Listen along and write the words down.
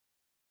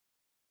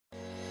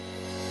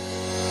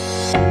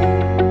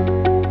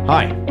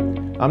Hi,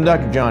 I'm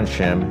Dr. John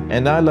Shim,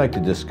 and I'd like to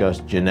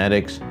discuss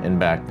genetics and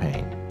back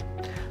pain.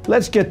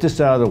 Let's get this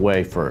out of the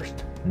way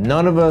first.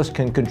 None of us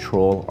can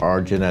control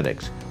our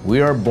genetics. We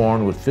are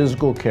born with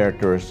physical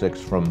characteristics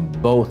from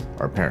both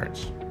our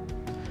parents.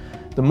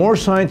 The more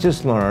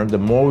scientists learn, the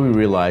more we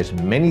realize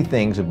many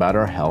things about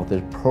our health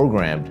is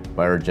programmed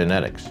by our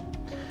genetics.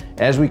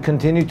 As we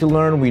continue to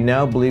learn, we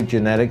now believe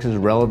genetics is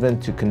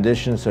relevant to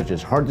conditions such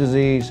as heart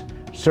disease,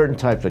 certain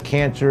types of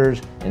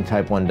cancers, and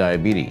type 1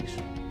 diabetes.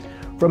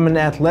 From an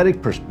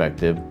athletic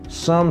perspective,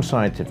 some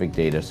scientific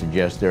data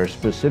suggests there are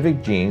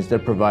specific genes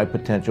that provide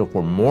potential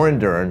for more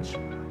endurance,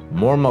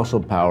 more muscle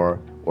power,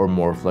 or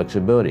more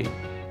flexibility.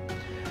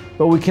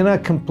 But we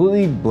cannot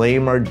completely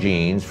blame our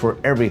genes for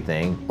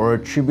everything or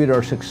attribute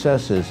our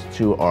successes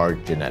to our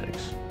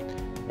genetics.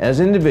 As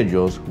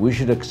individuals, we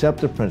should accept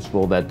the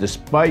principle that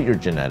despite your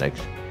genetics,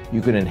 you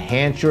can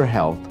enhance your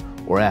health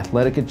or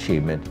athletic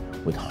achievement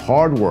with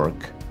hard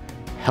work,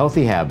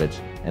 healthy habits,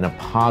 and a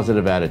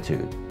positive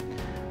attitude.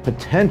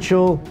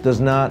 Potential does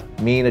not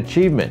mean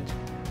achievement.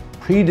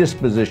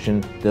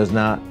 Predisposition does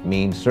not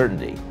mean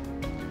certainty.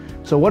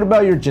 So what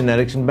about your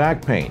genetics and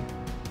back pain?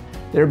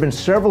 There have been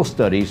several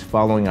studies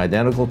following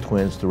identical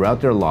twins throughout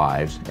their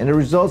lives, and the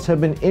results have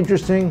been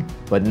interesting,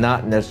 but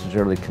not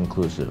necessarily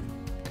conclusive.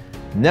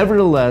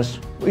 Nevertheless,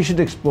 we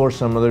should explore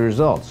some of the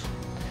results.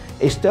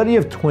 A study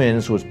of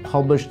twins was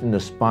published in the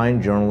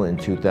Spine Journal in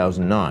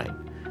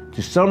 2009.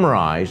 To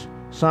summarize,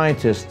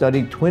 scientists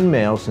studied twin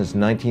males since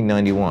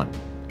 1991.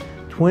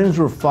 Twins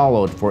were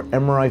followed for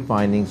MRI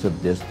findings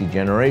of disc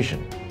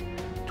degeneration.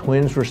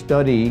 Twins for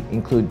study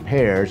include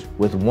pairs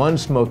with one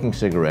smoking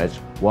cigarettes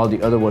while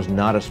the other was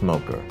not a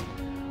smoker.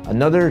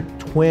 Another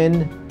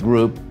twin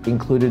group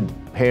included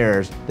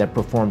pairs that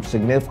performed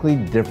significantly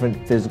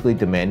different physically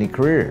demanding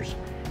careers,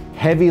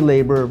 heavy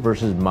labor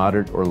versus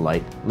moderate or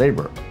light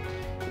labor.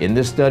 In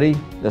this study,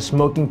 the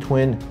smoking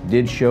twin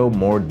did show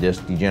more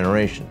disc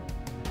degeneration.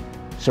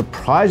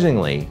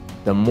 Surprisingly,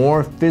 the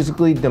more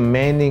physically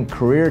demanding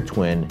career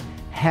twin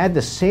had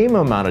the same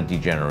amount of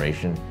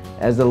degeneration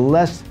as the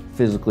less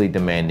physically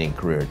demanding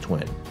career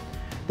twin.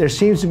 There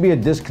seems to be a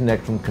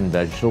disconnect from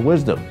conventional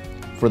wisdom.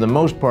 For the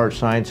most part,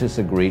 scientists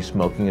agree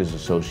smoking is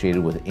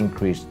associated with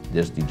increased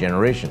disc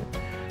degeneration.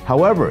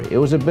 However, it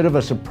was a bit of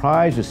a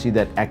surprise to see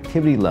that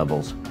activity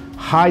levels,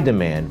 high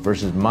demand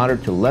versus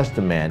moderate to less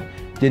demand,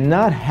 did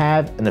not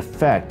have an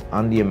effect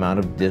on the amount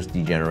of disc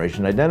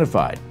degeneration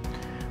identified.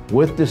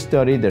 With this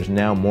study, there's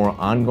now more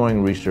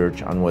ongoing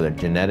research on whether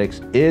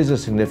genetics is a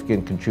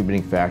significant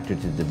contributing factor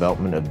to the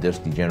development of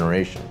disc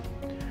degeneration.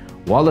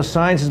 While the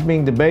science is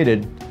being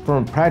debated,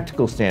 from a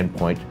practical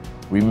standpoint,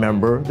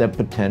 remember that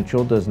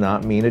potential does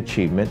not mean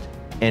achievement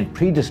and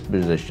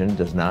predisposition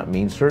does not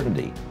mean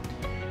certainty.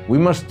 We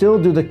must still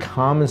do the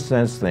common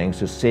sense things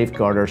to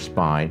safeguard our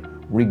spine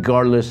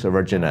regardless of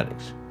our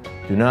genetics.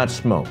 Do not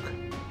smoke.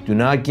 Do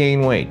not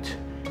gain weight.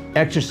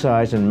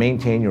 Exercise and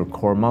maintain your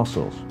core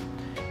muscles.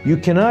 You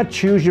cannot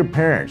choose your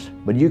parents,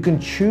 but you can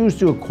choose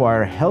to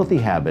acquire healthy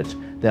habits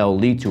that will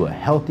lead to a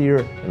healthier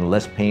and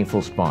less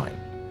painful spine.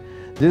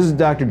 This is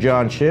Dr.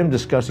 John Shim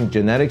discussing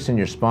genetics in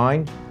your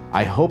spine.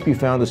 I hope you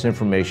found this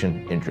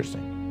information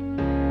interesting.